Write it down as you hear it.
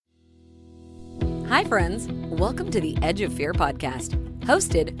Hi, friends. Welcome to the Edge of Fear podcast,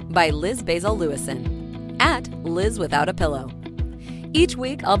 hosted by Liz Basil-Lewison, at Liz Without a Pillow. Each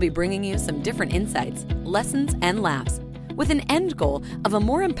week, I'll be bringing you some different insights, lessons, and laughs, with an end goal of a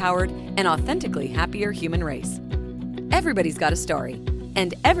more empowered and authentically happier human race. Everybody's got a story,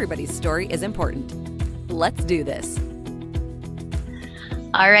 and everybody's story is important. Let's do this.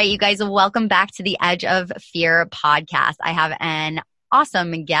 All right, you guys, welcome back to the Edge of Fear podcast. I have an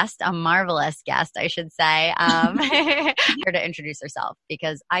awesome guest, a marvelous guest, I should say, here to introduce herself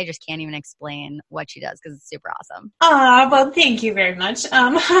because I just can't even explain what she does because it's super awesome. Well, thank you very much.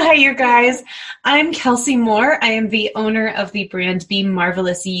 Hi, you guys. I'm Kellsie Moore. I am the owner of the brand Be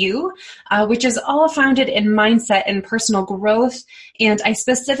Marvelous You, which is all founded in mindset and personal growth. And I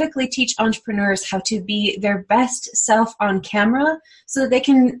specifically teach entrepreneurs how to be their best self on camera so that they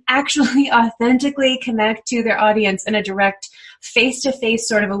can actually authentically connect to their audience in a direct face-to-face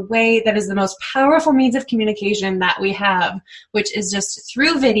sort of a way that is the most powerful means of communication that we have, which is just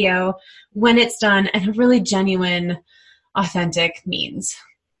through video when it's done in a really genuine, authentic means.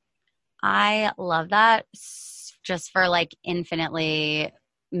 I love that just for like infinitely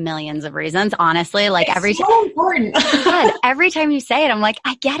millions of reasons, honestly. Like it's so important. God, every time you say it, I'm like,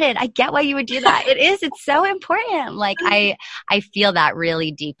 I get it. I get why you would do that. It's so important. Like I feel that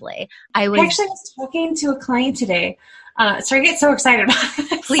really deeply. I actually was talking to a client today. Sorry, I get so excited about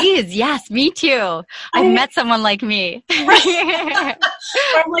this. Please, yes, me too. I've met someone like me.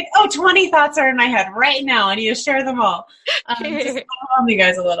 I'm like, 20 thoughts are in my head right now. I need to share them all. Just calm you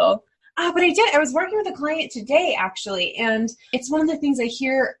guys a little. But I was working with a client today, actually, and it's one of the things I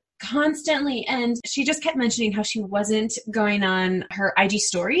hear constantly. And she just kept mentioning how she wasn't going on her IG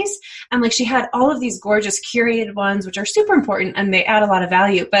stories. And like she had all of these gorgeous curated ones, which are super important and they add a lot of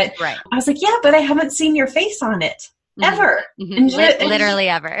value. But right. I was like, yeah, but I haven't seen your face on it. Ever. Mm-hmm. Literally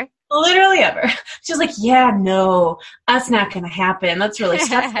ever. Literally ever. She was like, yeah, no, that's not going to happen. That's really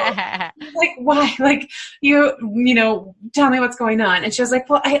stressful. Like, why? Like, you know, tell me what's going on. And she was like,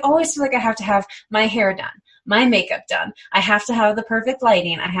 well, I always feel like I have to have my hair done, my makeup done. I have to have the perfect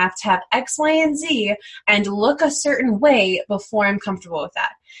lighting. I have to have X, Y, and Z and look a certain way before I'm comfortable with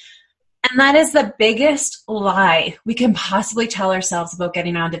that. And that is the biggest lie we can possibly tell ourselves about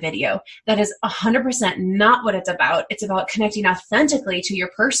getting onto video. That is 100% not what it's about. It's about connecting authentically to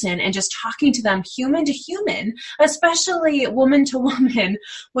your person and just talking to them human to human, especially woman to woman,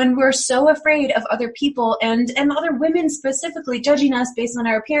 when we're so afraid of other people and other women specifically judging us based on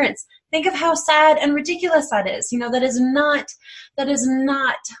our appearance. Think of how sad and ridiculous that is. You know, that is not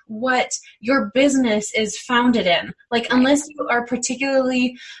what your business is founded in. Like, unless you are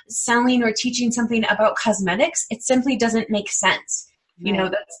particularly selling or teaching something about cosmetics, it simply doesn't make sense. Right. You know,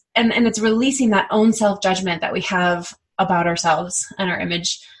 that's and it's releasing that own self-judgment that we have about ourselves and our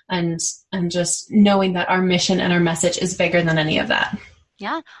image and just knowing that our mission and our message is bigger than any of that.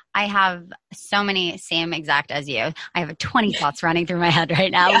 Yeah, I have so many same exact as you. I have 20 thoughts running through my head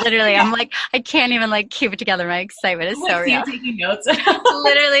right now. Yeah. Literally, I'm like, I can't even like keep it together. My excitement is so real. Taking notes.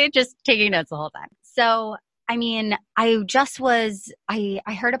 Literally just taking notes the whole time. So, I mean, I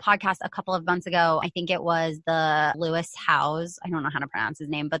heard a podcast a couple of months ago. I think it was the Lewis Howes. I don't know how to pronounce his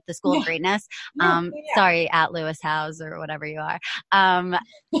name, but the School of Greatness. Sorry, at Lewis Howes or whatever you are.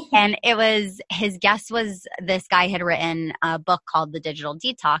 And it was, his guest was, this guy had written a book called The Digital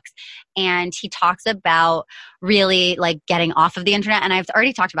Detox. And he talks about really like getting off of the internet. And I've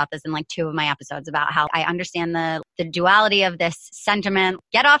already talked about this in like 2 of my episodes about how I understand the duality of this sentiment.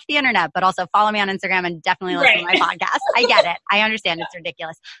 Get off the internet, but also follow me on Instagram and definitely listen to my podcast. I get it. I understand it's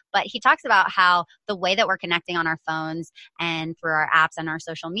ridiculous. But he talks about how the way that we're connecting on our phones and through our apps and our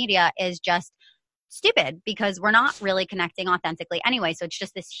social media is just stupid because we're not really connecting authentically anyway. So it's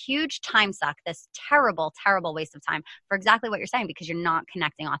just this huge time suck, this terrible, terrible waste of time for exactly what you're saying because you're not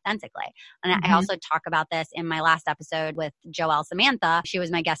connecting authentically. And I also talk about this in my last episode with Joelle Samantha. She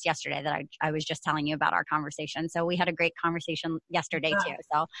was my guest yesterday that I was just telling you about our conversation. So we had a great conversation yesterday too.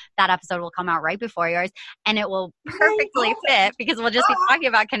 So that episode will come out right before yours and it will perfectly fit because we'll just be talking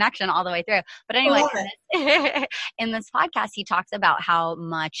about connection all the way through. But anyway, in this podcast, he talks about how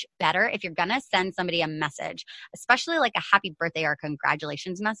much better if you're going to send somebody a message, especially like a happy birthday or a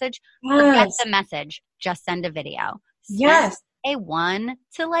congratulations message, forget the message, just send a video. Send a 1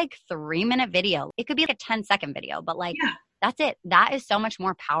 to like 3 minute video. It could be like a 10-second video, but like that's it. That is so much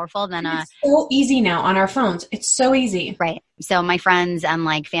more powerful than it's so easy now on our phones. It's so easy. Right. So my friends and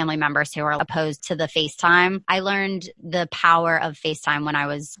like family members who are opposed to the FaceTime, I learned the power of FaceTime when I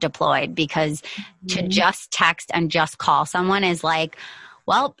was deployed because to just text and just call someone is like,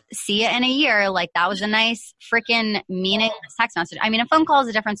 well, see you in a year. Like that was a nice freaking meaningless text message. I mean, a phone call is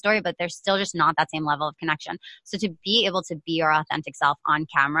a different story, but there's still just not that same level of connection. So to be able to be your authentic self on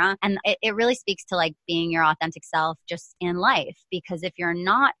camera, and it really speaks to like being your authentic self just in life, because if you're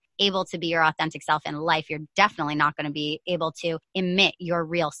not able to be your authentic self in life, you're definitely not going to be able to emit your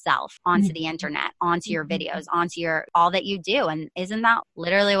real self onto the internet, onto your videos, onto your all that you do. And isn't that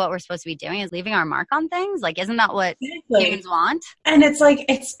literally what we're supposed to be doing, is leaving our mark on things? Like, isn't that what humans want? And it's like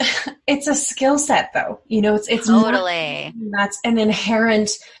it's a skill set though. You know, it's totally that's an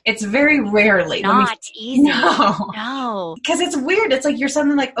inherent, it's very rarely not easy. No. Because it's weird. It's like you're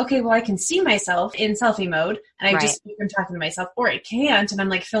suddenly like, okay, well I can see myself in selfie mode and I'm talking to myself, or I can't and I'm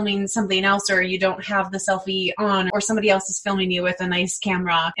like filming something else, or you don't have the selfie on, or somebody else is filming you with a nice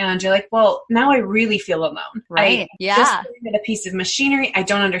camera and you're like, well, now I really feel alone. Right. Just looking at a piece of machinery I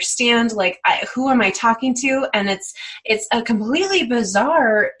don't understand, like who am I talking to? And it's a completely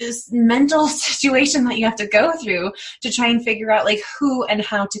bizarre mental situation that you have to go through to try and figure out like who and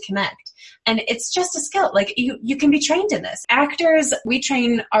how to connect. And it's just a skill. Like you can be trained in this. Actors, we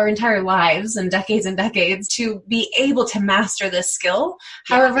train our entire lives and decades to be able to master this skill.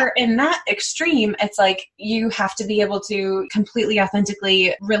 Yeah. However, in that extreme, it's like you have to be able to completely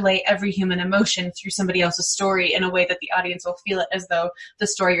authentically relay every human emotion through somebody else's story in a way that the audience will feel it as though the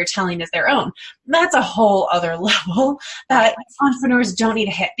story you're telling is their own. That's a whole other level that entrepreneurs don't need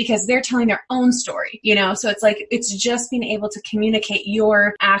to hit because they're telling their own story, you know? So it's like, it's just being able to communicate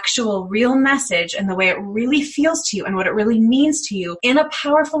your actual real message and the way it really feels to you and what it really means to you in a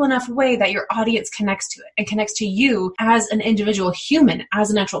powerful enough way that your audience connects to it and connects to you as an individual human, as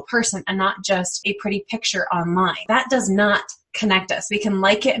an actual person, and not just a pretty picture online. That does not connect us. We can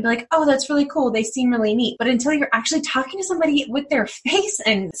like it and be like, oh, that's really cool. They seem really neat. But until you're actually talking to somebody with their face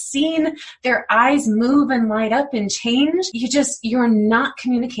and seeing their eyes move and light up and change, you're not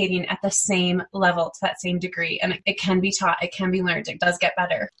communicating at the same level to that same degree. And it can be taught. It can be learned. It does get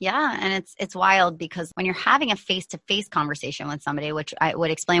better. Yeah. And it's wild because when you're having a face-to-face conversation with somebody, which I would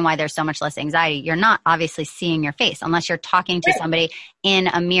explain why there's so much less anxiety, you're not obviously seeing your face unless you're talking to somebody in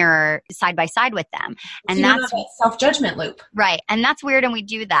a mirror side by side with them. And so that's that self-judgment loop. Right. And that's weird. And we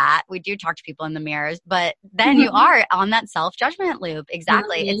do that. We do talk to people in the mirrors, but then you are on that self-judgment loop.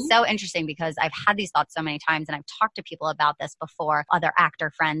 Exactly. It's so interesting because I've had these thoughts so many times and I've talked to people about this before, other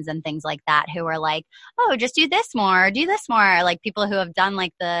actor friends and things like that, who are like, oh, just do this more, do this more. Like people who have done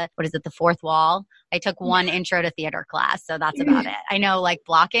like the fourth wall. I took one intro to theater class, so that's about it. I know like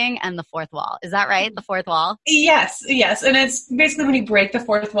blocking and the fourth wall. Is that right? The fourth wall? Yes. And it's basically when you break the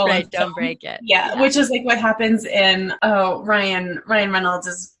fourth wall. Right, don't break it. Yeah, which is like what happens in Ryan Reynolds'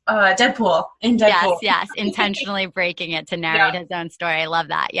 is Deadpool. In Deadpool. Yes, intentionally breaking it to narrate his own story. I love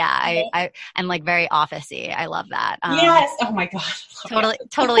that. Yeah, I am like very office-y. I love that. Yes. Oh my God.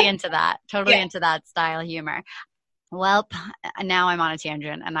 Totally into that. Totally into that style humor. Well, now I'm on a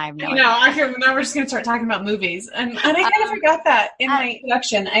tangent and I have no idea. Now we're just going to start talking about movies. And I kind of forgot that in my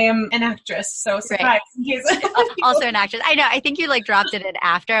introduction. I am an actress, so surprise. Right. Also an actress. I know. I think you like dropped it in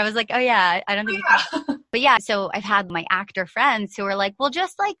after. I was like, oh yeah, I don't think But yeah, so I've had my actor friends who are like, well,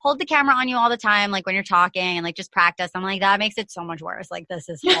 just like hold the camera on you all the time, like when you're talking and like just practice. I'm like, that makes it so much worse. Like this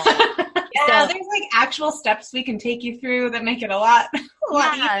is horrible. Yeah, there's like actual steps we can take you through that make it a lot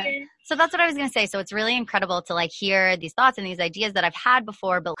easier. So that's what I was going to say. So it's really incredible to like hear these thoughts and these ideas that I've had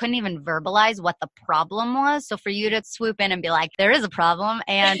before, but couldn't even verbalize what the problem was. So for you to swoop in and be like, there is a problem.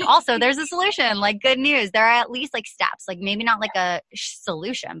 And also there's a solution, like good news. There are at least like steps, like maybe not like a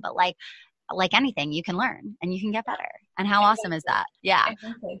solution, but like anything you can learn and you can get better. And how awesome is that? Yeah.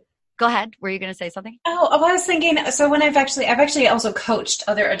 Exactly. Go ahead. Were you going to say something? Oh, I was thinking, so when I've actually also coached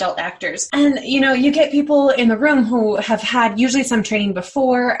other adult actors, and you get people in the room who have had usually some training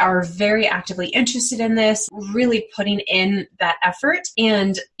before, are very actively interested in this, really putting in that effort.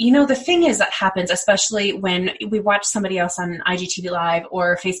 And the thing is that happens, especially when we watch somebody else on IGTV Live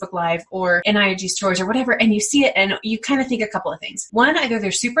or Facebook Live or in IG Stories or whatever, and you see it and you kind of think a couple of things. One, either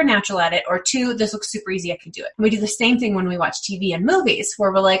they're super natural at it, or two, this looks super easy, I can do it. And we do the same thing when we watch TV and movies,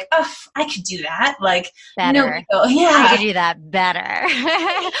 where we're like, oh, I could do that. Like, better. I could do that better.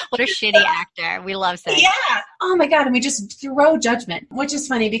 What a shitty actor. We love saying. Yeah. Oh my God. And we just throw judgment, which is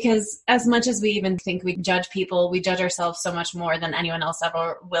funny because as much as we even think we judge people, we judge ourselves so much more than anyone else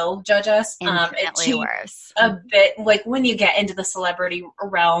ever will judge us. Infinitely worse. A bit like when you get into the celebrity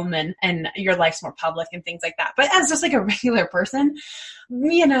realm and your life's more public and things like that. But as just like a regular person,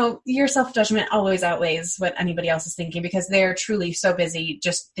 your self-judgment always outweighs what anybody else is thinking because they're truly so busy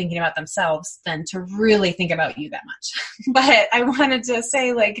just thinking about themselves than to really think about you that much. But I wanted to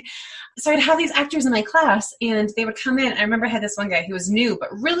say, so I'd have these actors in my class and they would come in. I remember I had this one guy who was new, but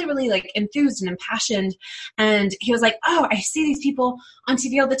really, really like enthused and impassioned. And he was like, oh, I see these people on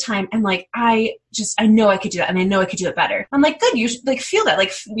TV all the time. And like, I know I could do that. And I know I could do it better. I'm like, good. You should like feel that,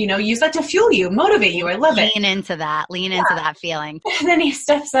 like, use that to fuel you, motivate you. I love it. Lean into that feeling. And then he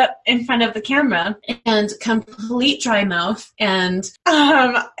steps up in front of the camera and complete dry mouth and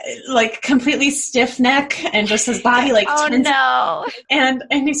like completely stiff neck and just his body like tense. No. And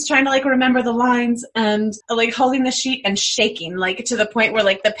he's trying to like remember the lines and like holding the sheet and shaking like to the point where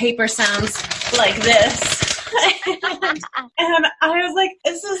like the paper sounds like this. And I was like,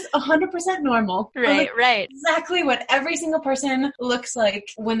 this is 100% normal. Right. Exactly what every single person looks like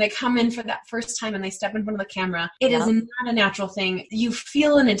when they come in for that first time and they step in front of the camera. It is not a natural thing. You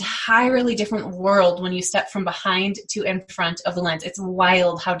feel an entirely different world when you step from behind to in front of the lens. It's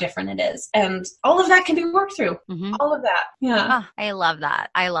wild how different it is. And all of that can be worked through. Mm-hmm. All of that. Yeah. Oh, I love that.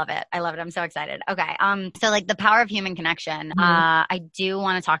 I love it. I'm so excited. Okay. So like the power of human connection, I do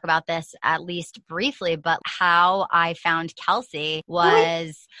want to talk about this at least briefly, but how I found Kellsie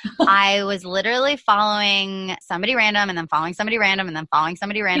was I was literally following somebody random and then following somebody random and then following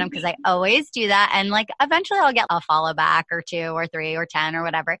somebody random because I always do that. And like eventually I'll get a follow back or 2 or 3 or 10 or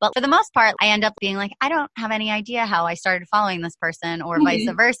whatever. But for the most part, I end up being like, I don't have any idea how I started following this person or vice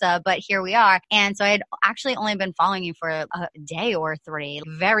versa, but here we are. And so I had actually only been following you for a day or 3,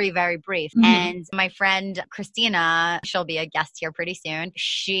 very, very brief. Mm-hmm. And my friend Christina, she'll be a guest here pretty soon.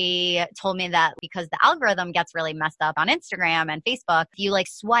 She told me that because the algorithm gets really messed up on Instagram and Facebook, if you like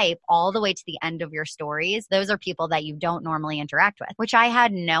swipe all the way to the end of your stories, those are people that you don't normally interact with, which I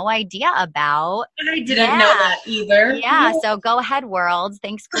had no idea about. I didn't know that either. Yeah. So go ahead, world.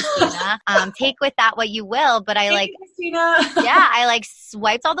 Thanks, Christina. Take with that what you will. But I I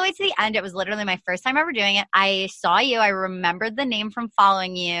swiped all the way to the end. It was literally my first time ever doing it. I saw you. I remembered the name from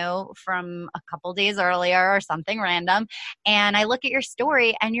following you from a couple days earlier or something random. And I look at your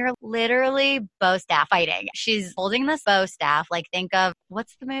story and you're literally bow staff fighting. She's holding this bow staff. Like think of,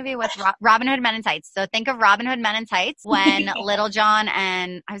 what's the movie with Robin Hood Men in Tights? So think of Robin Hood Men in Tights when Little John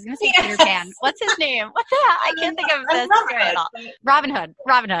and I was going to say Peter Pan. What's his name? What the hell? I can't think of this at all. Robin Hood,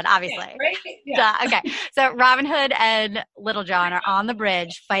 obviously. Yeah, right? Yeah. Okay. So Robin Hood and Little John are on the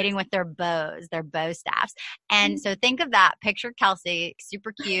bridge fighting with their bows, their bow staffs. And so think of that. Picture Kellsie,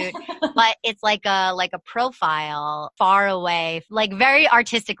 super cute, but it's like a profile far away, like very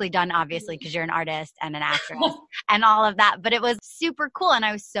artistically done, obviously, because you're an artist and an actress and all of that. But it was super cool. And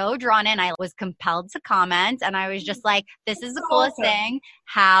I was so drawn in. I was compelled to comment. And I was just like, this is the coolest thing.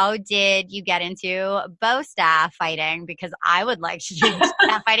 How did you get into bow staff fighting? Because I would like to do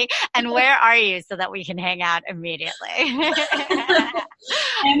staff fighting. And where are you so that we can hang out immediately?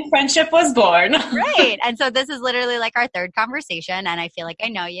 And friendship was born. Right. And so this is literally like our 3rd conversation. And I feel like I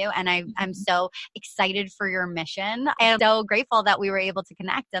know you. And I'm so excited for your mission. I'm so grateful that we were able to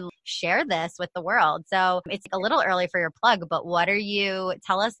connect and share this with the world. So it's a little early for your plug, but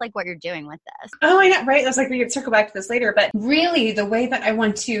tell us like what you're doing with this. Oh, I know, right? I was like, we could circle back to this later. But really the way that I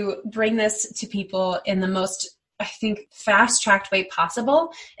want to bring this to people in the most, I think, fast-tracked way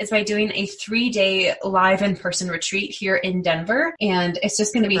possible is by doing a 3-day live in-person retreat here in Denver. And it's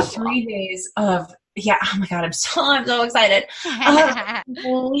just going to be 3 days of, oh my God, I'm so excited.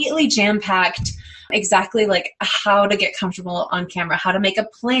 Completely jam-packed. Exactly like how to get comfortable on camera, how to make a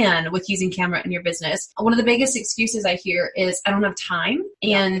plan with using camera in your business. One of the biggest excuses I hear is I don't have time.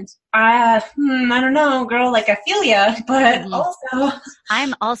 And I don't know, girl, like I feel ya, but also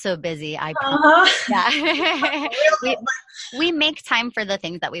I'm also busy. We make time for the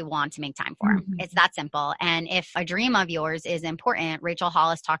things that we want to make time for. Mm-hmm. It's that simple. And if a dream of yours is important, Rachel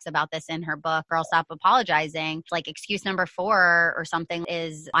Hollis talks about this in her book, Girl Stop Apologizing. Like excuse number 4 or something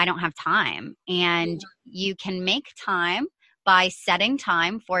is I don't have time. And you can make time by setting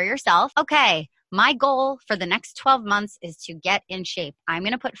time for yourself. Okay. My goal for the next 12 months is to get in shape. I'm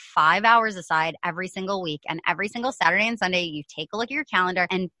going to put 5 hours aside every single week. And every single Saturday and Sunday, you take a look at your calendar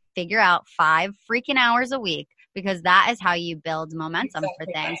and figure out 5 freaking hours a week, because that is how you build momentum for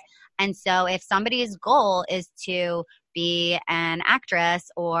things. And so if somebody's goal is to be an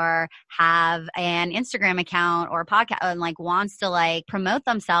actress or have an Instagram account or a podcast and like wants to like promote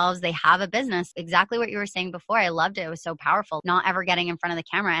themselves, they have a business. Exactly what you were saying before. I loved it. It was so powerful. Not ever getting in front of the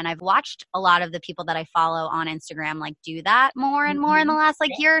camera. And I've watched a lot of the people that I follow on Instagram like do that more and more in the last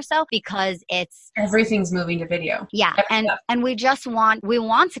like year or so, because it's everything's moving to video. Yeah. And we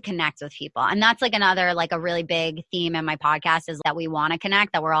want to connect with people. And that's like another, like a really big theme in my podcast is that we want to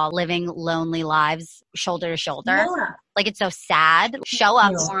connect, that we're all living lonely lives shoulder to shoulder. like it's so sad. Show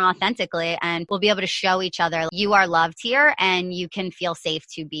up more authentically and we'll be able to show each other you are loved here and you can feel safe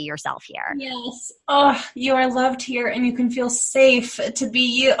to be yourself here. Yes. Oh, you are loved here and you can feel safe to be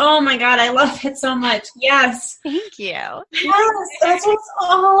you. Oh my God, I love it so much. Yes. Thank you. Yes, that's what it's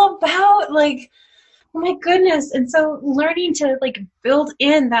all about. Like, oh my goodness. And so learning to like build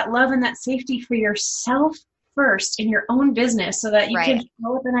in that love and that safety for yourself first in your own business so that you can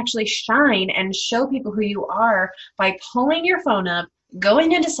show up and actually shine and show people who you are by pulling your phone up,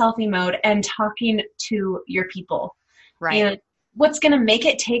 going into selfie mode and talking to your people. Right. And what's going to make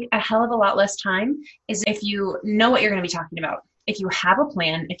it take a hell of a lot less time is if you know what you're going to be talking about. If you have a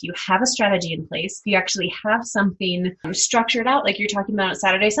plan, if you have a strategy in place, if you actually have something structured out, like you're talking about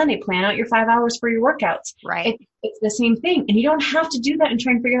Saturday, Sunday, plan out your 5 hours for your workouts. Right. It's the same thing. And you don't have to do that and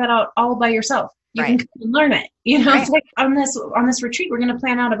try and figure that out all by yourself. You can learn it. You know, it's like on this retreat, we're going to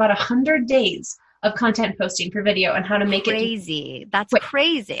plan out about 100 days of content posting for video and how to make it crazy. That's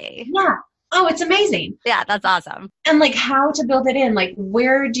crazy. Yeah. Oh, it's amazing. Yeah, that's awesome. And like how to build it in, like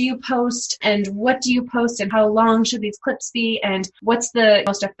where do you post and what do you post and how long should these clips be and what's the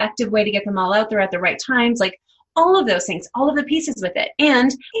most effective way to get them all out there at the right times, like all of those things, all of the pieces with it. And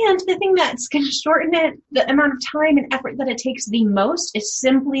the thing that's going to shorten it, the amount of time and effort that it takes the most is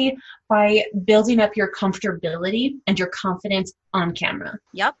simply by building up your comfortability and your confidence on camera.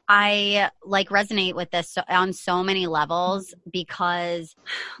 Yep. I like resonate with this on so many levels because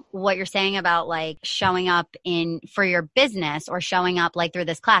what you're saying about like showing up for your business or showing up like through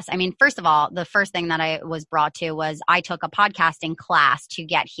this class. I mean, first of all, the first thing that I was brought to was I took a podcasting class to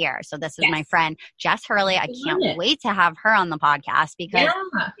get here. So this is my friend, Jess Hurley. I can't wait to have her on the podcast because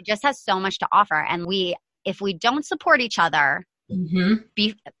she just has so much to offer. And if we don't support each other,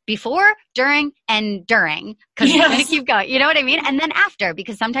 before, during, and during, because we're going to keep going. You know what I mean? And then after,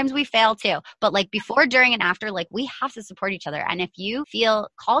 because sometimes we fail too. But like before, during, and after, like we have to support each other. And if you feel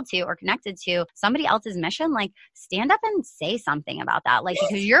called to or connected to somebody else's mission, like stand up and say something about that. Like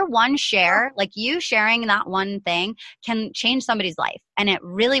because your one share, like you sharing that one thing can change somebody's life. And it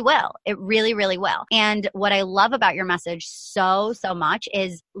really will. It really, really will. And what I love about your message so much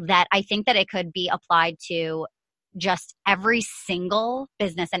is that I think that it could be applied to just every single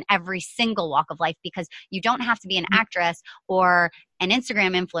business and every single walk of life, because you don't have to be an actress or an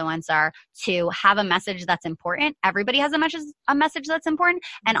Instagram influencer to have a message that's important. Everybody has a message that's important.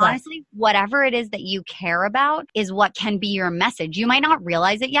 And honestly, whatever it is that you care about is what can be your message. You might not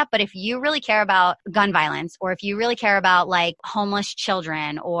realize it yet, but if you really care about gun violence, or if you really care about like homeless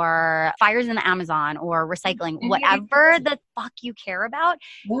children or fires in the Amazon or recycling, whatever the fuck you care about,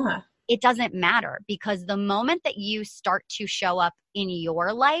 it doesn't matter, because the moment that you start to show up in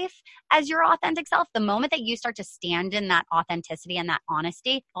your life as your authentic self, the moment that you start to stand in that authenticity and that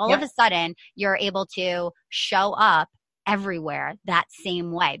honesty, all of a sudden you're able to show up everywhere that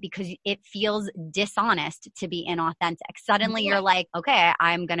same way, because it feels dishonest to be inauthentic. Suddenly you're like, okay,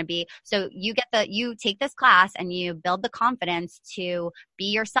 I'm going to be, so you take this class and you build the confidence to be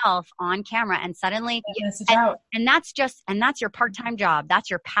yourself on camera, and suddenly, and that's your part-time job. That's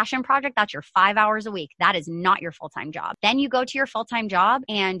your passion project. That's your 5 hours a week. That is not your full-time job. Then you go to your full-time job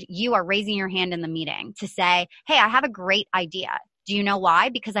and you are raising your hand in the meeting to say, hey, I have a great idea. Do you know why?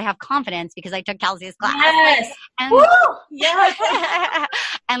 Because I have confidence, because I took Kelsey's class. Yes. And, woo! Yes.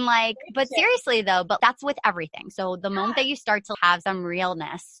 And like, but seriously though, but that's with everything. So the moment that you start to have some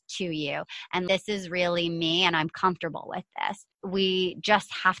realness to you, and this is really me and I'm comfortable with this, we just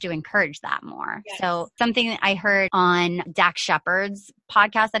have to encourage that more. Yes. So something that I heard on Dax Shepard's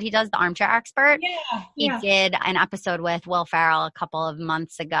podcast that he does, The Armchair Expert, he did an episode with Will Ferrell a couple of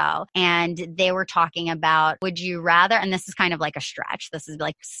months ago, and they were talking about, would you rather, and this is kind of like a stretch. This is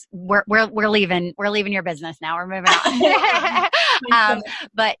like, we're leaving your business now. We're moving on.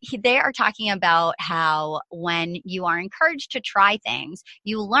 But they are talking about how when you are encouraged to try things,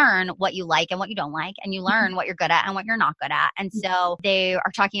 you learn what you like and what you don't like, and you learn what you're good at and what you're not good at. And so they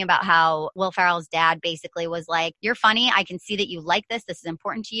are talking about how Will Ferrell's dad basically was like, you're funny. I can see that you like this. This is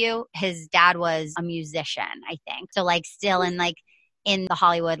important to you. His dad was a musician, I think. So like still in the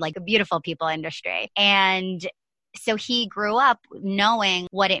Hollywood, like beautiful people industry. And so he grew up knowing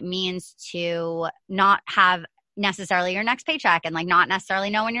what it means to not have necessarily your next paycheck, and like not necessarily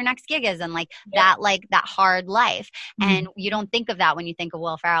know when your next gig is, and like that hard life. And you don't think of that when you think of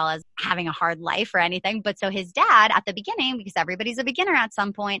Will Ferrell as having a hard life or anything. But so his dad at the beginning, because everybody's a beginner at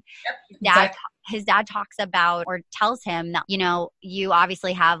some point, his dad talks about, or tells him that, you know, you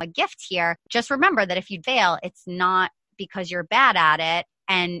obviously have a gift here. Just remember that if you fail, it's not because you're bad at it.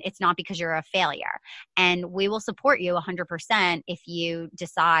 and it's not because you're a failure. And we will support you 100% if you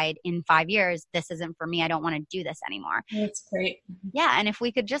decide in 5 years, this isn't for me. I don't want to do this anymore. That's great. Yeah. And if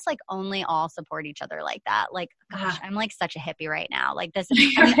we could just like only all support each other like that, like, gosh, I'm like such a hippie right now. Like this is,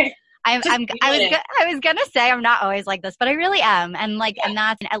 I was gonna say I'm not always like this, but I really am. And like, and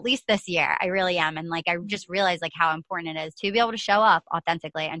that's at least this year, I really am. And like, I just realized like how important it is to be able to show up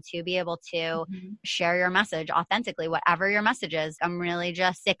authentically and to be able to share your message authentically, whatever your message is. I'm really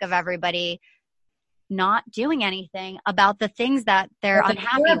just sick of everybody not doing anything about the things that they're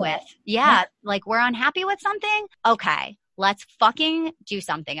unhappy with. Yeah. Like we're unhappy with something. Okay. Let's fucking do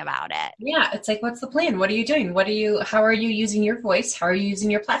something about it. Yeah. It's like, what's the plan? What are you doing? How are you using your voice? How are you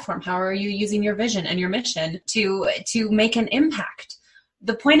using your platform? How are you using your vision and your mission to make an impact?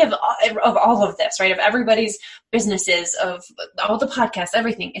 The point of all of this, right? Of everybody's businesses, of all the podcasts,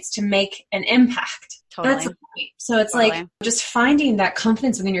 everything, it's to make an impact. Totally. That's the point. So it's like just finding that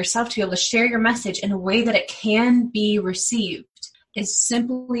confidence within yourself to be able to share your message in a way that it can be received is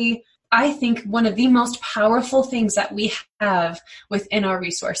simply, I think, one of the most powerful things that we have within our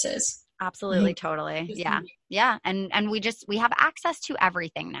resources. Absolutely. Totally. Yeah. Yeah. And we have access to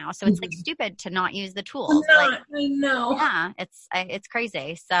everything now. So it's like stupid to not use the tools. I know. Yeah. It's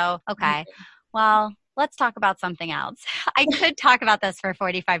crazy. So, okay. Well, let's talk about something else. I could talk about this for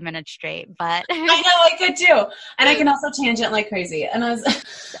 45 minutes straight, but I know I could too. And I can also tangent like crazy. And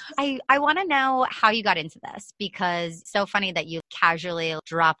I want to know how you got into this, because it's so funny that you casually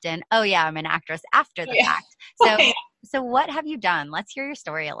dropped in, oh yeah, I'm an actress after the fact. So what have you done? Let's hear your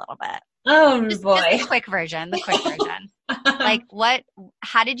story a little bit. Oh boy. Just the quick version. Like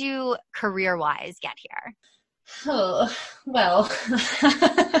how did you career-wise get here? Oh, well.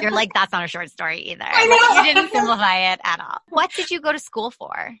 You're like, that's not a short story either. I know. Like, you didn't simplify it at all. What did you go to school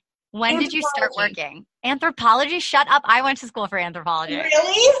for? When did you start working? Anthropology? Shut up. I went to school for anthropology.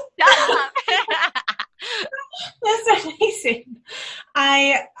 Really? Shut up. That's amazing.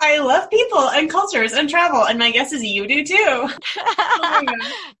 I love people and cultures and travel, and my guess is you do too. Oh my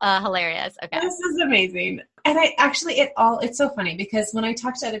God. Hilarious. Okay. This is amazing. And it's so funny because when I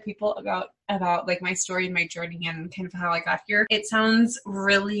talk to other people about like my story and my journey and kind of how I got here, it sounds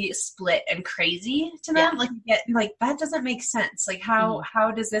really split and crazy to them. Like that doesn't make sense. Like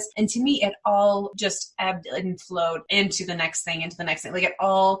how does this? And to me, it all just ebbed and flowed into the next thing. Like it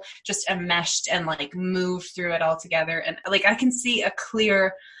all just enmeshed and like moved through it all together. And like I can see a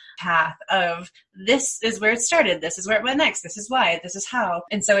clear path of this is where it started. This is where it went next. This is why. This is how.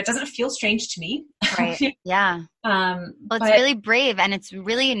 And so it doesn't feel strange to me. Right. Yeah. Well, it's really brave, and it's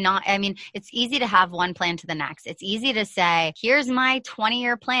really not, I mean, it's easy to have one plan to the next. It's easy to say, here's my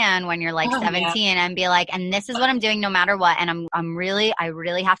 20-year plan when you're like 17 and be like, and this is what I'm doing no matter what. And I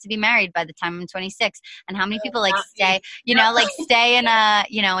really have to be married by the time I'm 26. And how many people like stay in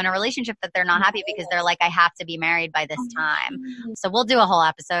a relationship that they're not happy because they're like, I have to be married by this time. So we'll do a whole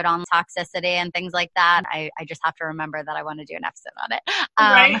episode on toxicity and things like that. I just have to remember that I want to do an episode on it.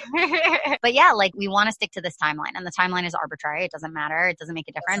 Right. But yeah, like we want to stick to this timeline, and the timeline is arbitrary. It doesn't matter. It doesn't make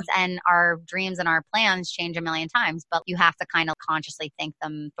a difference. And our dreams and our plans change a million times, but you have to kind of consciously think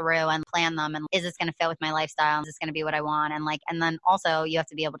them through and plan them. And is this going to fit with my lifestyle? Is this going to be what I want? And then also you have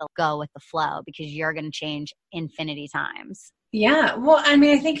to be able to go with the flow, because you're going to change infinity times. Yeah. Well, I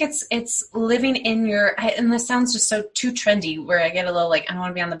mean, I think it's living in and this sounds just so too trendy where I get a little like, I don't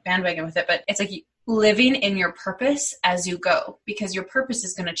want to be on the bandwagon with it, but it's like living in your purpose as you go, because your purpose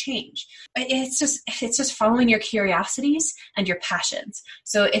is going to change. It's just following your curiosities and your passions.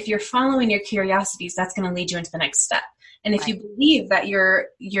 So if you're following your curiosities, that's going to lead you into the next step. And if you believe that you're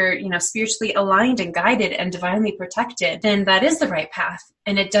spiritually aligned and guided and divinely protected, then that is the right path.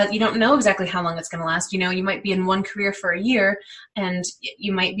 And you don't know exactly how long it's going to last. You might be in one career for a year, and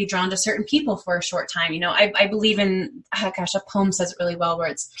you might be drawn to certain people for a short time. I believe in, a poem says it really well, where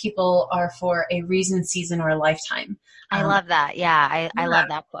it's people are for a reason, season, or a lifetime. I love that. Yeah. I love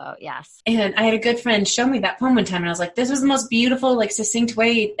that quote. Yes. And I had a good friend show me that poem one time, and I was like, this was the most beautiful, like succinct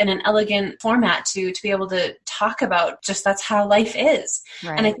way in an elegant format to be able to talk about just that's how life is.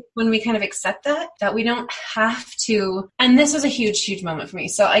 Right. And I think when we kind of accept that we don't have to, and this was a huge, huge moment for me.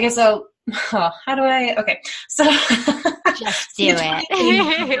 So I guess so just do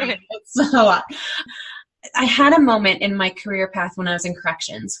it. It's a lot. I had a moment in my career path when I was in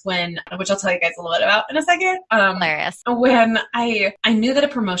corrections, which I'll tell you guys a little bit about in a second. Hilarious. When I knew that a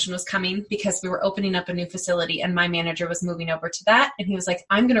promotion was coming because we were opening up a new facility, and my manager was moving over to that. And he was like,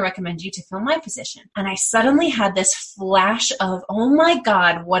 I'm going to recommend you to fill my position. And I suddenly had this flash of, oh my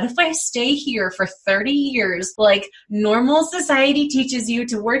God, what if I stay here for 30 years? Like normal society teaches you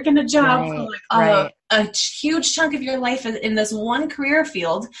to work in a job for a huge chunk of your life in this one career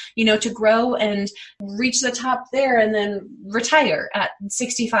field, you know, to grow and reach the top there and then retire at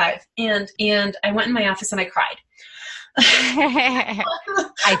 65. And I went in my office and I cried.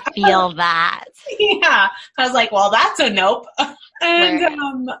 I feel that. Yeah. I was like, well, that's a nope.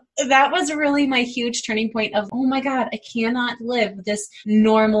 And that was really my huge turning point of, oh my God, I cannot live this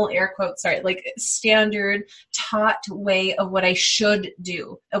normal, air quotes, sorry, like standard taught way of what I should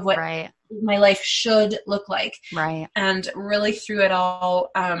do, of what my life should look like. Right. And really threw it all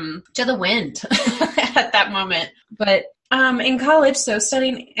to the wind at that moment. But in college, so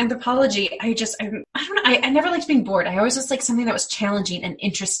studying anthropology, I don't know, I never liked being bored. I always just liked something that was challenging and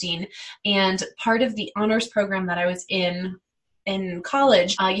interesting. And part of the honors program that I was in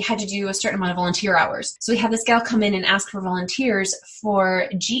college, you had to do a certain amount of volunteer hours. So we had this gal come in and ask for volunteers for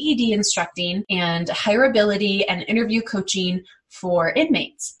GED instructing and hireability and interview coaching for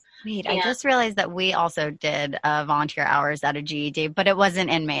inmates. Wait, I just realized that we also did volunteer hours at a GED, but it wasn't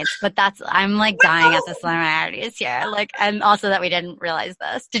inmates. But I'm like dying at the similarities here. Like, and also that we didn't realize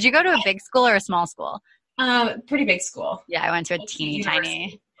this. Did you go to a big school or a small school? Pretty big school. Yeah, I went to a teeny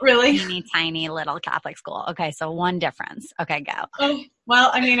tiny little Catholic school. Okay, so one difference. Okay, go. Oh, well,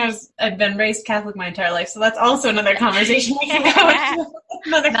 I mean, I've been raised Catholic my entire life, so that's also another conversation.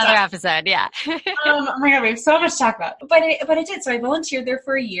 another episode, yeah. Oh my God, we have so much to talk about. But I did. So I volunteered there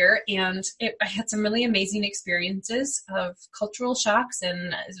for a year, and I had some really amazing experiences of cultural shocks,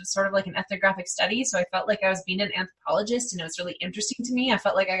 and it was sort of like an ethnographic study. So I felt like I was being an anthropologist, and it was really interesting to me. I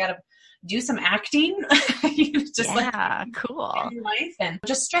felt like I got to do some acting, cool. In life, and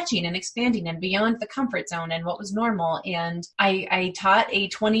just stretching and expanding and beyond the comfort zone and what was normal. And I taught a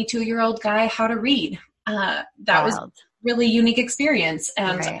 22-year-old guy how to read. That was a really unique experience,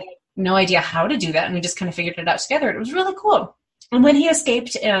 and I had no idea how to do that. And we just kind of figured it out together. It was really cool. And then he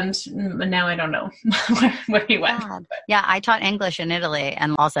escaped, and now I don't know where he went. Yeah, I taught English in Italy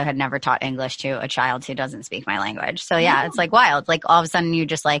and also had never taught English to a child who doesn't speak my language. So yeah, it's like wild. Like all of a sudden you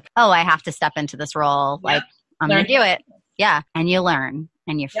just like, oh, I have to step into this role. Yeah. Like I'm going to do it. Yeah. And you learn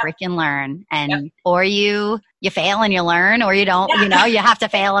and you freaking learn. And or you fail and you learn, or you don't, you know, you have to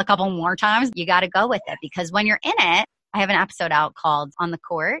fail a couple more times. You got to go with it, because when you're in it, I have an episode out called On the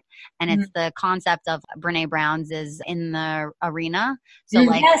Court, and it's the concept of Brene Brown's is in the arena. So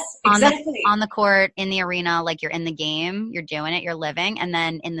like on the court, in the arena, like you're in the game, you're doing it, you're living. And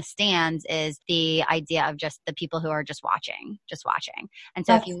then in the stands is the idea of just the people who are just watching. And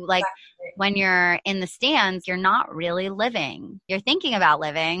so if you like, when you're in the stands, you're not really living. You're thinking about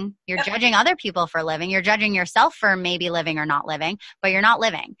living. You're judging other people for living. You're judging yourself for maybe living or not living, but you're not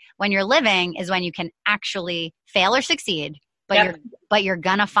living. When you're living is when you can actually fail or succeed, but you're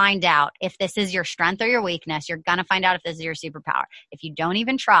gonna find out if this is your strength or your weakness. You're gonna find out if this is your superpower. If you don't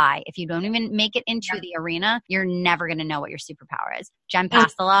even try, if you don't even make it into the arena, you're never gonna know what your superpower is. Jen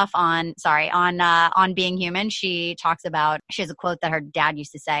Pastiloff on Being Human, she talks about, she has a quote that her dad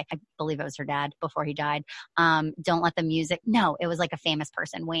used to say, I believe it was her dad before he died. Don't let the music, no, it was like a famous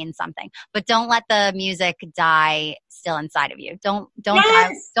person, Wayne something, but don't let the music die still inside of you. Don't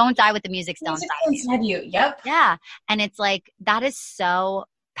die with the music still inside of you. Yep. Yeah. And it's like, that is so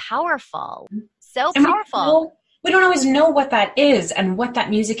powerful. So powerful. We don't always know what that is and what that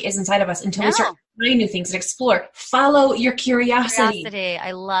music is inside of us until we start trying new things and explore. Follow your curiosity.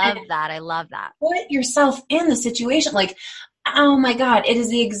 I love that. Put yourself in the situation. Like, oh my God, it is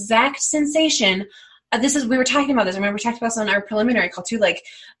the exact sensation. We were talking about this. I remember we talked about this on our preliminary call too. Like,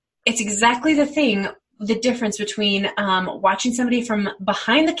 it's exactly the difference between watching somebody from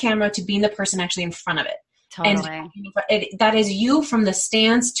behind the camera to being the person actually in front of it. Totally. And that is you from the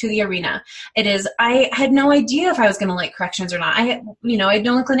stands to the arena. It is, I had no idea if I was going to like corrections or not. I had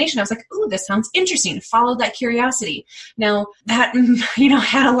no inclination. I was like, ooh, this sounds interesting. Followed that curiosity. Now that,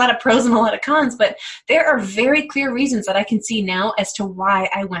 had a lot of pros and a lot of cons, but there are very clear reasons that I can see now as to why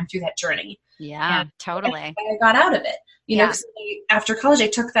I went through that journey. Yeah, totally. I got out of it. After college, I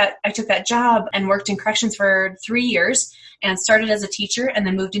took that job and worked in corrections for 3 years and started as a teacher and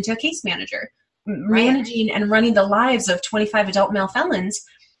then moved into a case manager. Managing and running the lives of 25 adult male felons,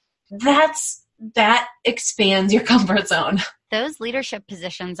 that expands your comfort zone. Those leadership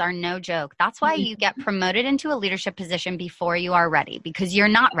positions are no joke. That's why you get promoted into a leadership position before you are ready, because you're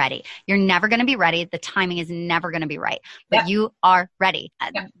not ready. You're never going to be ready. The timing is never going to be right, but you are ready.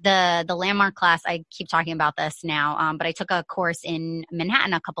 The landmark class, I keep talking about this now, but I took a course in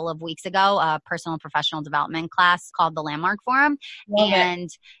Manhattan a couple of weeks ago, a personal and professional development class called the Landmark Forum.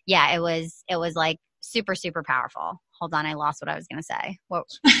 It was like super, super powerful. Hold on. I lost what I was going to say.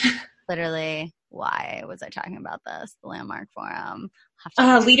 Literally. why was I talking about this? The Landmark Forum.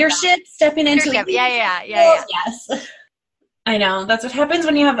 Leadership, stepping into leadership. Yeah. Yes. I know. That's what happens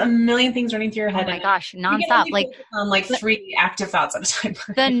when you have a million things running through your head. Oh my gosh, nonstop. Like 3 active thoughts at a time.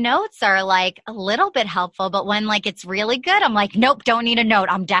 The notes are like a little bit helpful, but when like it's really good, I'm like, nope, don't need a note.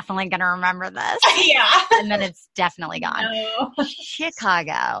 I'm definitely going to remember this. Yeah. And then it's definitely gone. No.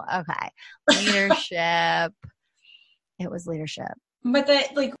 Chicago. Okay. Leadership. It was leadership. But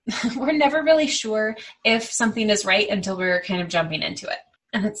we're never really sure if something is right until we're kind of jumping into it.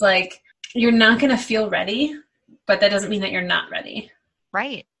 And it's like, you're not going to feel ready, but that doesn't mean that you're not ready.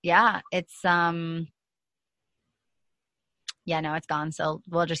 Right. Yeah. It's, it's gone. So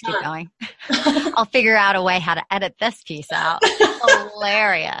we'll just keep going. I'll figure out a way how to edit this piece out.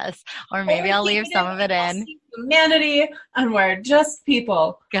 Hilarious. Or maybe I'll leave some of it in. Humanity, and we're just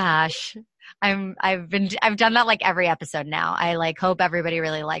people. Gosh. I've done that like every episode now. I like hope everybody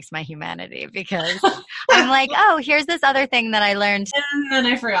really likes my humanity because I'm like, oh, here's this other thing that I learned. And then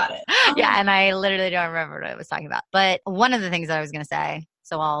I forgot it. Yeah. And I literally don't remember what I was talking about. But one of the things that I was going to say,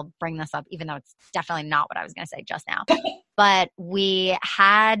 so I'll bring this up, even though it's definitely not what I was going to say just now. But we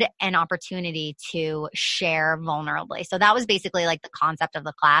had an opportunity to share vulnerably. So that was basically like the concept of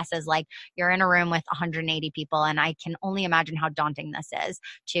the class is like you're in a room with 180 people. And I can only imagine how daunting this is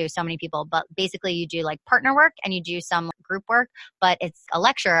to so many people. But basically you do like partner work and you do some group work, but it's a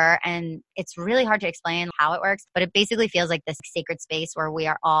lecture and it's really hard to explain how it works. But it basically feels like this sacred space where we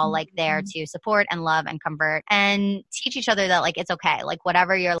are all like there to support and love and comfort and teach each other that like it's okay. Like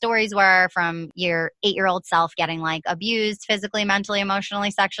whatever your stories were from your 8-year-old self getting like abused physically, mentally,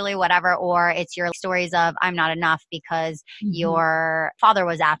 emotionally, sexually, whatever, or it's your stories of I'm not enough because your father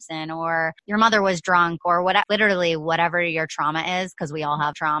was absent or your mother was drunk or whatever, literally whatever your trauma is, because we all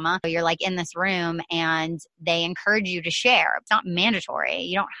have trauma. So you're like in this room and they encourage you to share. It's not mandatory.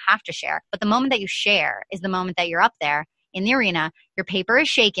 You don't have to share. But the moment that you share is the moment that you're up there in the arena. Your paper is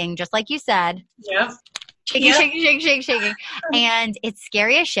shaking, just like you said. Yeah. Shaking. And it's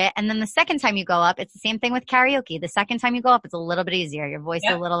scary as shit. And then the second time you go up, it's the same thing with karaoke. The second time you go up, it's a little bit easier. Your voice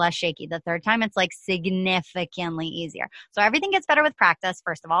is a little less shaky. The third time, it's like significantly easier. So everything gets better with practice,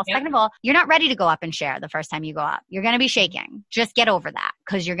 first of all. Second of all, you're not ready to go up and share the first time you go up. You're going to be shaking. Just get over that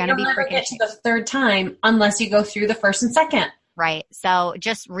because you're going to be freaking get to the third time unless you go through the first and second. Right. So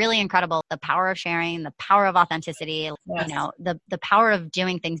just really incredible. The power of sharing, the power of authenticity, you know, the power of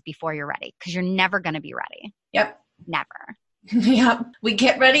doing things before you're ready because you're never going to be ready. Yep. Never. Yep. We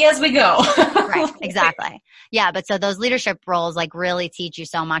get ready as we go. Right. Exactly. Yeah. But so those leadership roles like really teach you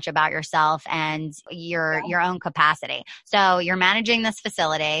so much about yourself and your own capacity. So you're managing this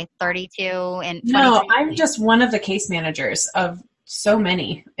facility, 32 and 22. No, I'm just one of the case managers of so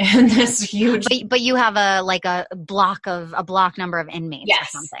many in this huge. But you have a block number of inmates or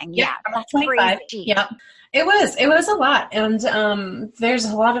something. Yep. Yeah, that's 25. crazy. Yep. It was a lot, and there's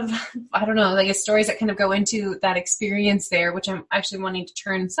a lot of stories that kind of go into that experience there, which I'm actually wanting to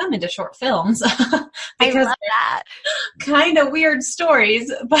turn some into short films because I love that. Kind of weird stories,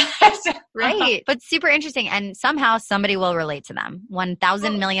 but right, but super interesting, and somehow somebody will relate to them.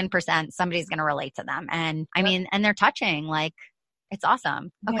 1,000 million% somebody's going to relate to them, and I mean, and they're touching like. It's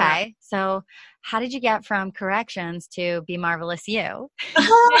awesome. Okay. Yeah. So how did you get from corrections to Be Marvelous You? So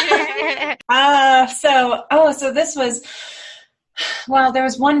this was, there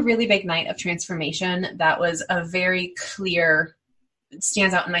was one really big night of transformation that was a very clear,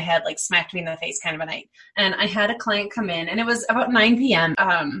 stands out in my head, like smacked me in the face kind of a night. And I had a client come in and it was about 9 p.m.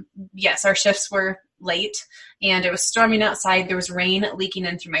 Yes, our shifts were late and it was storming outside. There was rain leaking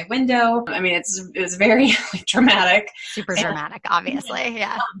in through my window. I mean, it was very dramatic. Super dramatic, obviously.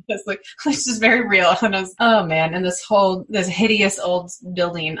 Yeah. It's just very real. And I was, oh man. And this hideous old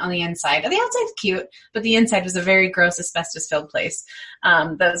building on the inside. The outside's cute, but the inside was a very gross asbestos filled place.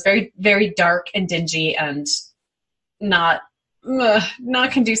 That was very, very dark and dingy and not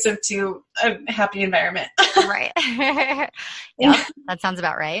conducive to a happy environment. Right. Yep. That sounds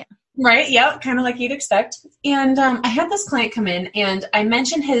about right. Right. Yep. Kind of like you'd expect. And I had this client come in and I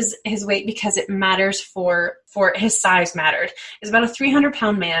mentioned his weight because it matters for his size mattered. It's about a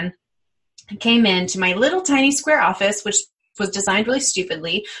 300-pound man. He came into my little tiny square office, which was designed really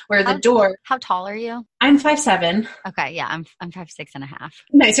stupidly, where the door. How tall are you? I'm 5'7". Okay, yeah, I'm 5'6.5".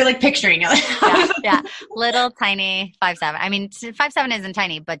 Nice. You're like picturing it. yeah, little tiny 5'7". I mean, 5'7" isn't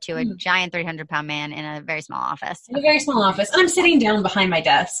tiny, but to a giant 300-pound man in a very small office. In a very small office, and I'm sitting down behind my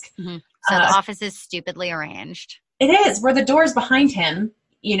desk. Mm-hmm. So the office is stupidly arranged. It is, where the door's behind him.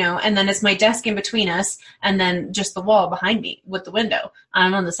 And then it's my desk in between us, and then just the wall behind me with the window.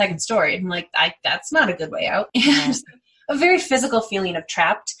 I'm on the second story. I'm like, that's not a good way out. A very physical feeling of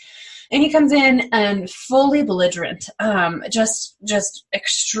trapped. And he comes in and fully belligerent, just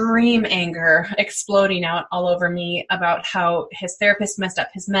extreme anger exploding out all over me about how his therapist messed up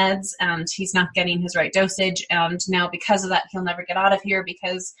his meds and he's not getting his right dosage. And now because of that, he'll never get out of here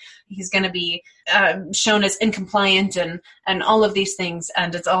because he's going to be shown as incompliant and all of these things.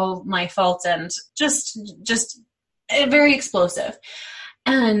 And it's all my fault and just very explosive.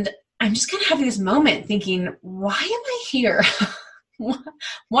 And I'm just kind of having this moment thinking, why am I here?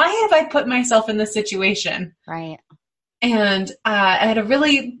 Why have I put myself in this situation? Right. And I had a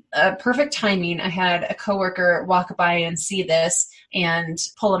really perfect timing. I had a coworker walk by and see this and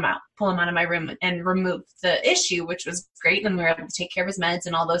pull him out of my room and remove the issue, which was great. And we were able to take care of his meds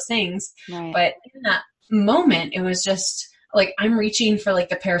and all those things. Right. But in that moment, it was just like, I'm reaching for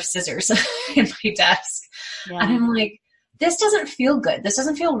like a pair of scissors in my desk. Yeah. And I'm like, this doesn't feel good. This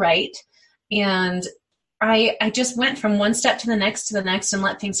doesn't feel right. And I just went from one step to the next and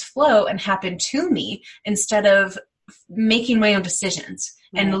let things flow and happen to me instead of making my own decisions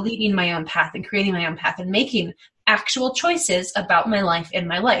and leading my own path and creating my own path and making actual choices about my life in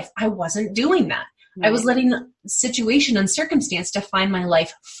my life. I wasn't doing that. Right. I was letting situation and circumstance define my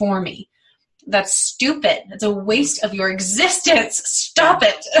life for me. That's stupid. It's a waste of your existence. Stop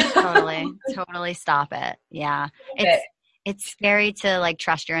it. Totally stop it. Yeah. It's scary to like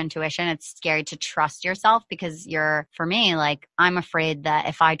trust your intuition. It's scary to trust yourself because for me, like I'm afraid that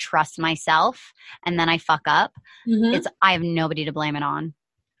if I trust myself and then I fuck up, I have nobody to blame it on.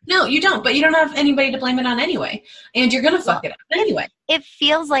 No, you don't, but you don't have anybody to blame it on anyway. And you're going to fuck it up anyway. It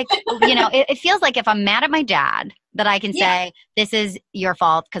feels like, it feels like if I'm mad at my dad that I can say, this is your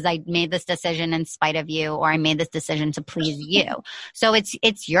fault because I made this decision in spite of you, or I made this decision to please you. So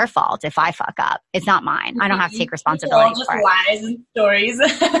it's your fault if I fuck up. It's not mine. I don't have to take responsibility for it. Lies and stories.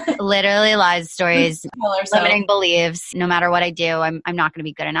 Literally lies, stories, limiting beliefs. No matter what I do, I'm not going to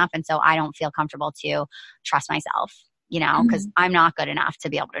be good enough. And so I don't feel comfortable to trust myself, because I'm not good enough to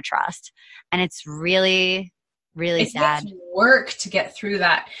be able to trust. And it's really, really sad. Takes work to get through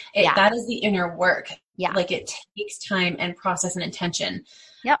that. That is the inner work. Yeah. Like it takes time and process and intention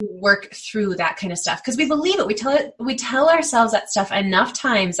to work through that kind of stuff. Because we believe it. We tell ourselves that stuff enough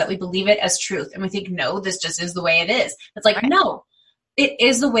times that we believe it as truth. And we think, no, this just is the way it is. It's like, no, it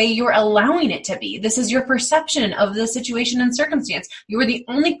is the way you're allowing it to be. This is your perception of the situation and circumstance. You are the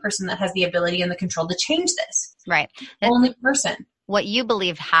only person that has the ability and the control to change this. Right. The only person. What you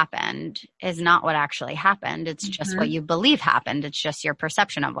believe happened is not what actually happened. It's just what you believe happened. It's just your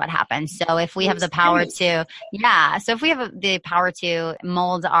perception of what happened. So if we have the power to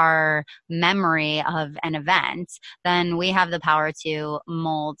mold our memory of an event, then we have the power to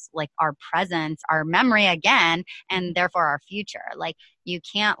mold like our present, our memory again, and therefore our future. Like you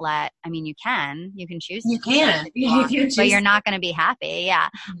can't you can choose. You can choose, but you're not going to be happy. Yeah.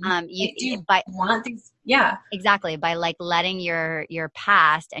 Exactly. By like letting your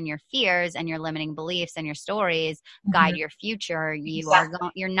past and your fears and your limiting beliefs and your stories guide your future,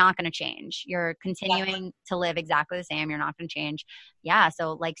 you're not going to change. You're continuing to live exactly the same. You're not going to change. Yeah.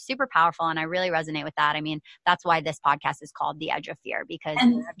 So like super powerful. And I really resonate with that. I mean, that's why this podcast is called The Edge of Fear, because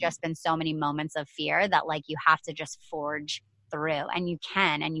there have just been so many moments of fear that like you have to just forge through, and you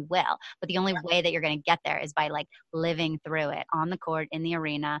can and you will, but the only way that you're going to get there is by like living through it on the court, in the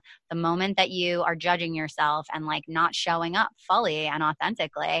arena. The moment that you are judging yourself and like not showing up fully and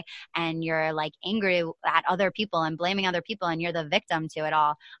authentically, and you're like angry at other people and blaming other people and you're the victim to it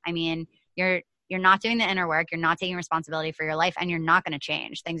all, I mean, you're not doing the inner work, you're not taking responsibility for your life, and you're not going to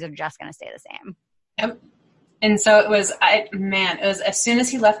change. Things are just going to stay the same. Yep. And so it was as soon as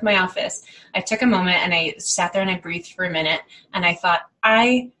he left my office, I took a moment and I sat there and I breathed for a minute and I thought,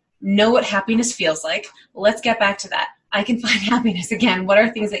 I know what happiness feels like. Let's get back to that. I can find happiness again. What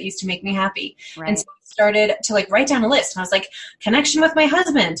are things that used to make me happy? Right. And so I started to like write down a list. And I was like, connection with my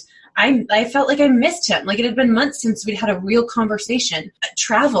husband. I felt like I missed him. Like it had been months since we'd had a real conversation.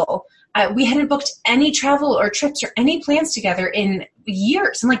 Travel. We hadn't booked any travel or trips or any plans together in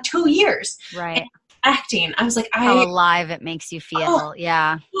years, in like 2 years. Right. And acting. I was like, how alive it makes you feel.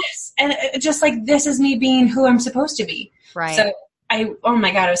 Yeah. Yes. And just like, this is me being who I'm supposed to be. Right. So oh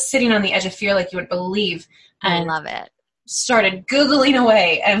my God, I was sitting on the edge of fear like you would believe. And I love it. Started Googling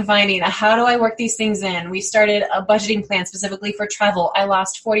away and finding how do I work these things in. We started a budgeting plan specifically for travel. I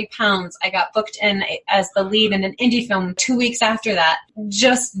lost 40 pounds. I got booked in as the lead in an indie film 2 weeks after that.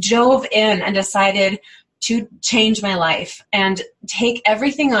 Just dove in and decided to change my life and take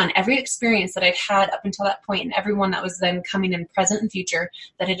everything on, every experience that I've had up until that point and everyone that was then coming in present and future,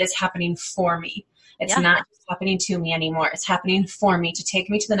 that it is happening for me. It's not just happening to me anymore. It's happening for me to take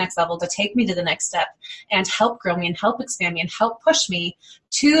me to the next level, to take me to the next step and help grow me and help expand me and help push me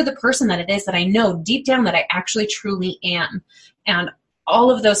to the person that it is that I know deep down that I actually truly am. And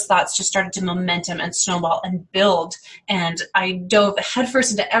all of those thoughts just started to momentum and snowball and build. And I dove headfirst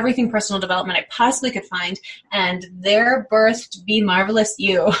into everything personal development I possibly could find. And there birthed Be Marvelous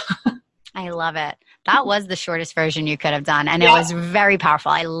You. I love it. That was the shortest version you could have done. And it was very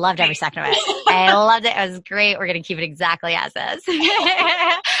powerful. I loved every second of it. I loved it. It was great. We're going to keep it exactly as is.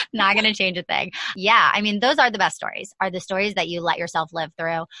 Not going to change a thing. Yeah. I mean, those are the best stories, are the stories that you let yourself live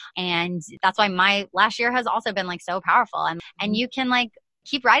through. And that's why my last year has also been like so powerful. And you can like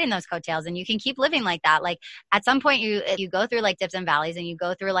keep riding those coattails and you can keep living like that. Like at some point you go through like dips and valleys and you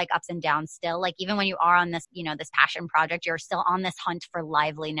go through like ups and downs still. Like even when you are on this, you know, this passion project, you're still on this hunt for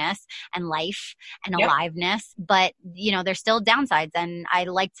liveliness and life and aliveness, but you know, there's still downsides. And I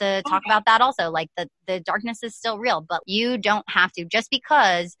like to talk about that also. Like the darkness is still real, but you don't have to, just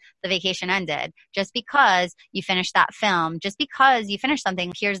because the vacation ended, just because you finished that film, just because you finished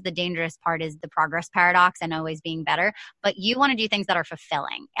something. Here's the dangerous part is the progress paradox and always being better, but you want to do things that are fulfilling.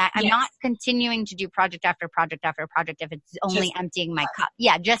 I'm not continuing to do project after project after project if it's only just emptying my cup.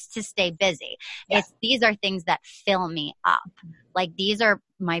 Yeah, just to stay busy. These are things that fill me up. Like these are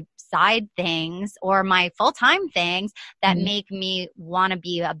my side things or my full-time things that make me want to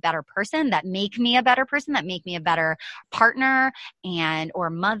be a better person, that make me a better person, that make me a better partner and or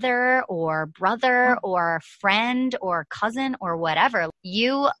mother or brother or friend or cousin or whatever.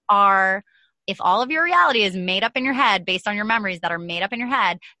 You are... If all of your reality is made up in your head based on your memories that are made up in your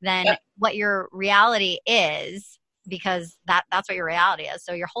head, then what your reality is, because that's what your reality is.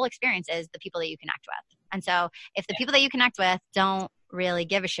 So your whole experience is the people that you connect with. And so if the people that you connect with don't really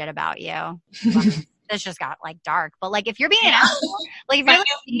give a shit about you, this just got like dark. But like if you're being an asshole, like if you're like,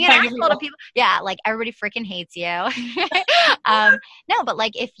 being an asshole to people, like everybody freaking hates you. No, but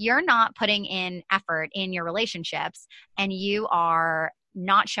like if you're not putting in effort in your relationships and you are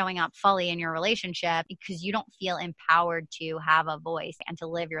not showing up fully in your relationship because you don't feel empowered to have a voice and to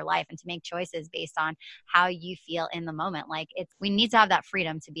live your life and to make choices based on how you feel in the moment. Like we need to have that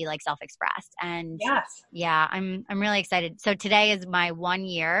freedom to be like self-expressed. And I'm really excited. So today is my 1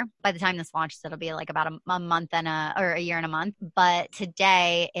 year. By the time this launches, it'll be like about a month and a year and a month. But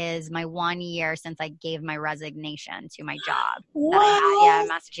today is my 1 year since I gave my resignation to my job that I had, in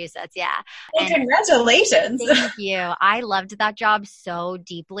Massachusetts. Yeah. Well, congratulations. Thank you. I loved that job so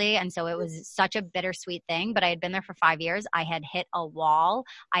deeply. And so it was such a bittersweet thing, but I had been there for 5 years. I had hit a wall.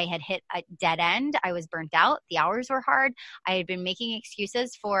 I had hit a dead end. I was burnt out. The hours were hard. I had been making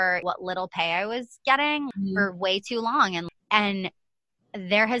excuses for what little pay I was getting for way too long. And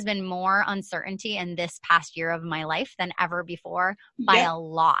there has been more uncertainty in this past year of my life than ever before by a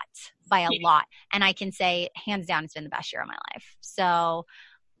lot. And I can say hands down, it's been the best year of my life. So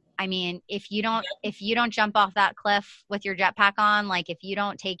I mean, if you don't jump off that cliff with your jetpack on, like if you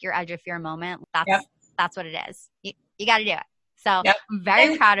don't take your edge of fear moment, that's what it is. You got to do it. So I'm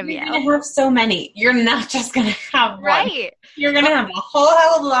very proud of you. You're going to have so many. You're not just going to have one. You're going to have a whole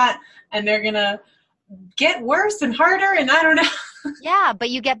hell of a lot, and they're going to get worse and harder, and I don't know. Yeah,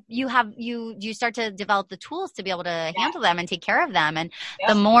 but you start to develop the tools to be able to handle them and take care of them. And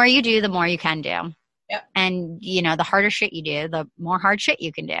the more you do, the more you can do. Yep. And, you know, the harder shit you do, the more hard shit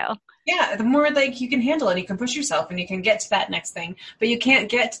you can do. Yeah, the more like you can handle it, you can push yourself and you can get to that next thing. But you can't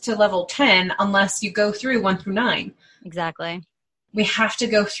get to level 10 unless you go through 1 through 9. Exactly. We have to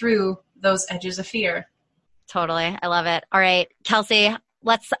go through those edges of fear. Totally. I love it. All right, Kellsie,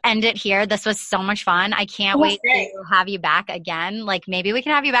 let's end it here. This was so much fun. I can't wait to have you back again. Like maybe we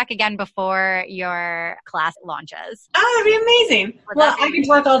can have you back again before your class launches. Oh, that'd be amazing. Well, I can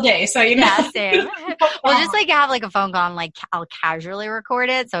talk all day, so you know. Yeah, same. We'll just like have like a phone call and like I'll casually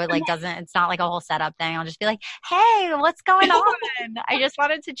record it. So it like it's not like a whole setup thing. I'll just be like, hey, what's going on? I just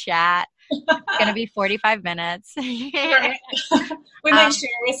wanted to chat. It's going to be 45 minutes. We might share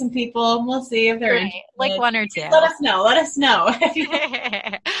with some people. We'll see if they're interested. Like 1 or 2. Let us know.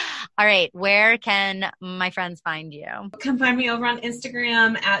 All right. Where can my friends find you? Come find me over on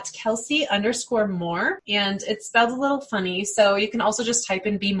Instagram at Kellsie_more. And it's spelled a little funny. So you can also just type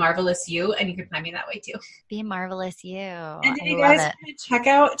in Be Marvelous You and you can find me that way too. Be Marvelous You. And if you guys want to check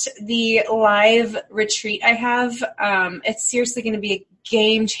out the live retreat I have, it's seriously going to be a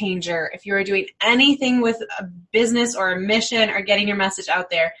game changer. If you are doing anything with a business or a mission or getting your message out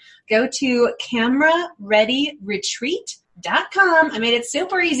there, go to camerareadyretreat.com. I made it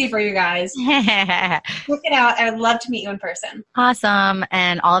super easy for you guys. Check it out. I would love to meet you in person. Awesome.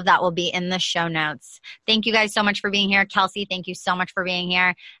 And all of that will be in the show notes. Thank you guys so much for being here. Kellsie, thank you so much for being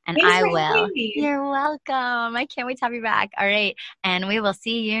here. And Thanks I for will. having me. You're welcome. I can't wait to have you back. All right. And we will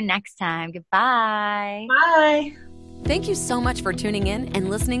see you next time. Goodbye. Bye. Thank you so much for tuning in and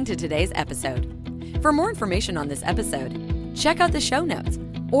listening to today's episode. For more information on this episode, check out the show notes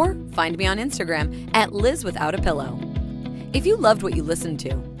or find me on Instagram at LizWithoutAPillow. If you loved what you listened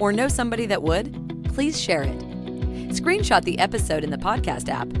to or know somebody that would, please share it. Screenshot the episode in the podcast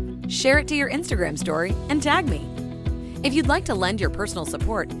app, share it to your Instagram story, and tag me. If you'd like to lend your personal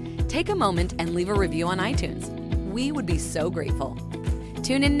support, take a moment and leave a review on iTunes. We would be so grateful.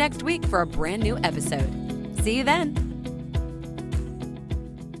 Tune in next week for a brand new episode. See you then.